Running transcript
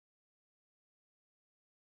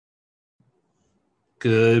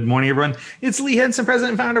Good morning, everyone. It's Lee Henson,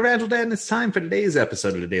 President and Founder of AgileDad, and it's time for today's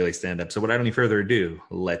episode of the Daily Stand-Up. So without any further ado,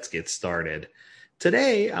 let's get started.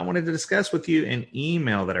 Today, I wanted to discuss with you an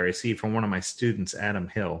email that I received from one of my students, Adam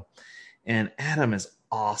Hill. And Adam is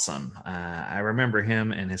awesome. I remember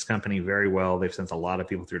him and his company very well. They've sent a lot of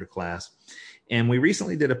people through the class. And we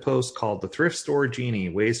recently did a post called the Thrift Store Genie,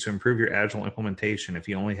 Ways to Improve Your Agile Implementation. If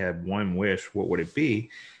you only had one wish, what would it be?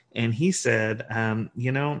 And he said,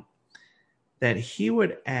 that he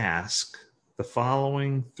would ask the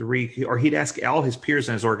following three, or he'd ask all his peers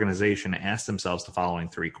in his organization to ask themselves the following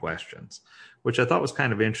three questions, which I thought was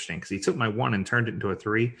kind of interesting because he took my one and turned it into a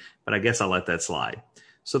three, but I guess I'll let that slide.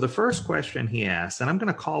 So the first question he asked, and I'm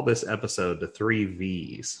going to call this episode the 3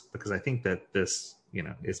 V's because I think that this,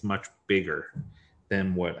 is much bigger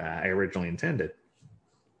than what I originally intended.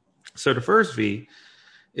 So the first V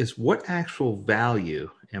is, what actual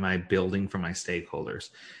value am I building for my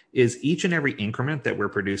stakeholders? Is each and every increment that we're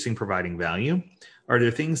producing providing value? Are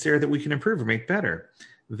there things there that we can improve or make better?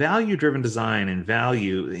 Value-driven design and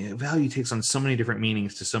value takes on so many different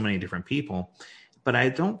meanings to so many different people, but I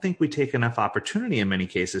don't think we take enough opportunity in many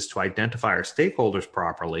cases to identify our stakeholders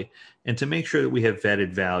properly and to make sure that we have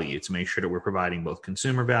vetted value, to make sure that we're providing both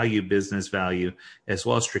consumer value, business value, as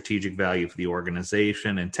well as strategic value for the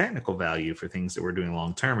organization and technical value for things that we're doing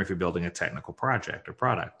long-term if you're building a technical project or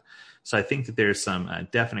product. So I think that there's some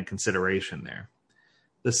definite consideration there.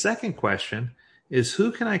 The second question is,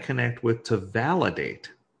 who can I connect with to validate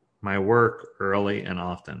my work early and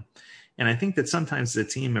often? And I think that sometimes as a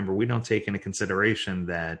team member, we don't take into consideration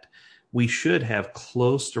that we should have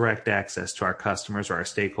close direct access to our customers or our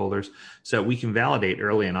stakeholders so that we can validate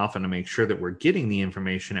early and often to make sure that we're getting the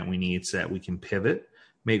information that we need so that we can pivot,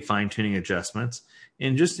 make fine-tuning adjustments,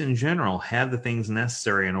 and just in general, have the things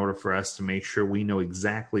necessary in order for us to make sure we know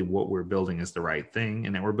exactly what we're building is the right thing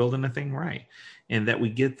and that we're building the thing right. And that we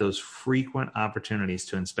get those frequent opportunities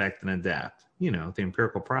to inspect and adapt, the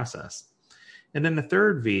empirical process. And then the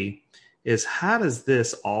third V is, how does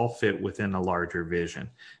this all fit within a larger vision?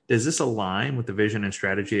 Does this align with the vision and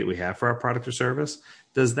strategy that we have for our product or service?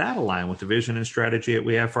 Does that align with the vision and strategy that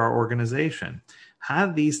we have for our organization? How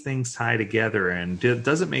do these things tie together, and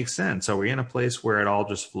does it make sense? Are we in a place where it all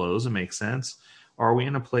just flows and makes sense? Or are we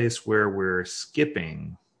in a place where we're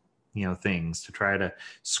skipping, things to try to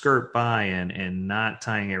skirt by and not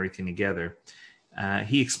tying everything together?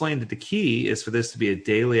 He explained that the key is for this to be a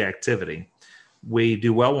daily activity. We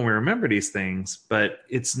do well when we remember these things, but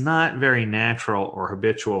it's not very natural or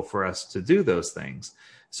habitual for us to do those things.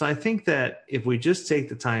 So I think that if we just take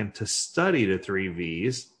the time to study the 3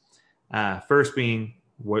 V's, first being,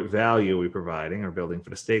 what value are we providing or building for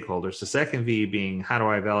the stakeholders? The second V being, how do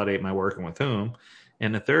I validate my work and with whom?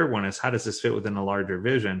 And the third one is, how does this fit within a larger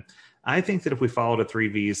vision? I think that if we follow the 3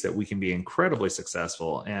 V's, that we can be incredibly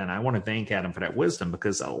successful. And I want to thank Adam for that wisdom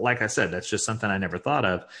because, like I said, that's just something I never thought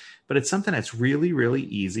of. But it's something that's really, really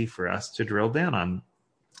easy for us to drill down on.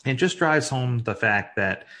 It just drives home the fact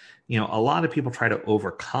that, a lot of people try to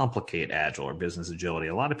overcomplicate Agile or business agility.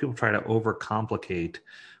 A lot of people try to overcomplicate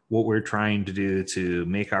what we're trying to do to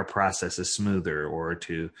make our processes smoother or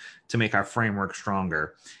to make our framework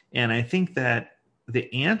stronger. And I think that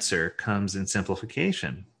the answer comes in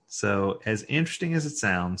simplification. So as interesting as it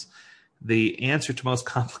sounds, the answer to most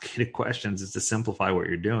complicated questions is to simplify what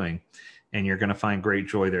you're doing. And you're going to find great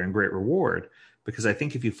joy there and great reward, because I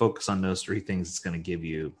think if you focus on those 3 things, it's going to give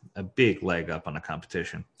you a big leg up on the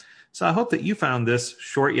competition. So I hope that you found this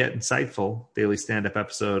short yet insightful daily stand-up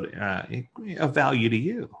episode of value to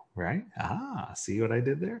you, right? See what I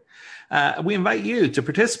did there? We invite you to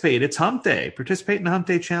participate. It's Hump Day. Participate in the Hump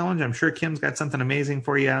Day Challenge. I'm sure Kim's got something amazing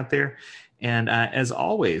for you out there. And as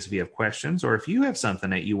always, if you have questions or if you have something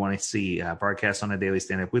that you want to see broadcast on a daily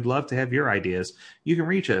stand-up, we'd love to have your ideas. You can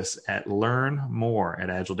reach us at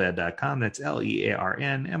learnmore@agiledad.com. That's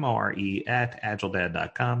LEARNMORE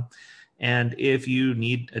 @agiledad.com. And if you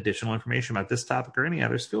need additional information about this topic or any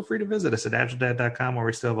others, feel free to visit us at agiledad.com, where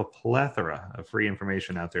we still have a plethora of free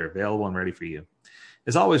information out there available and ready for you.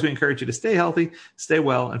 As always, we encourage you to stay healthy, stay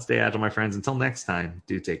well, and stay agile, my friends. Until next time,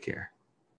 do take care.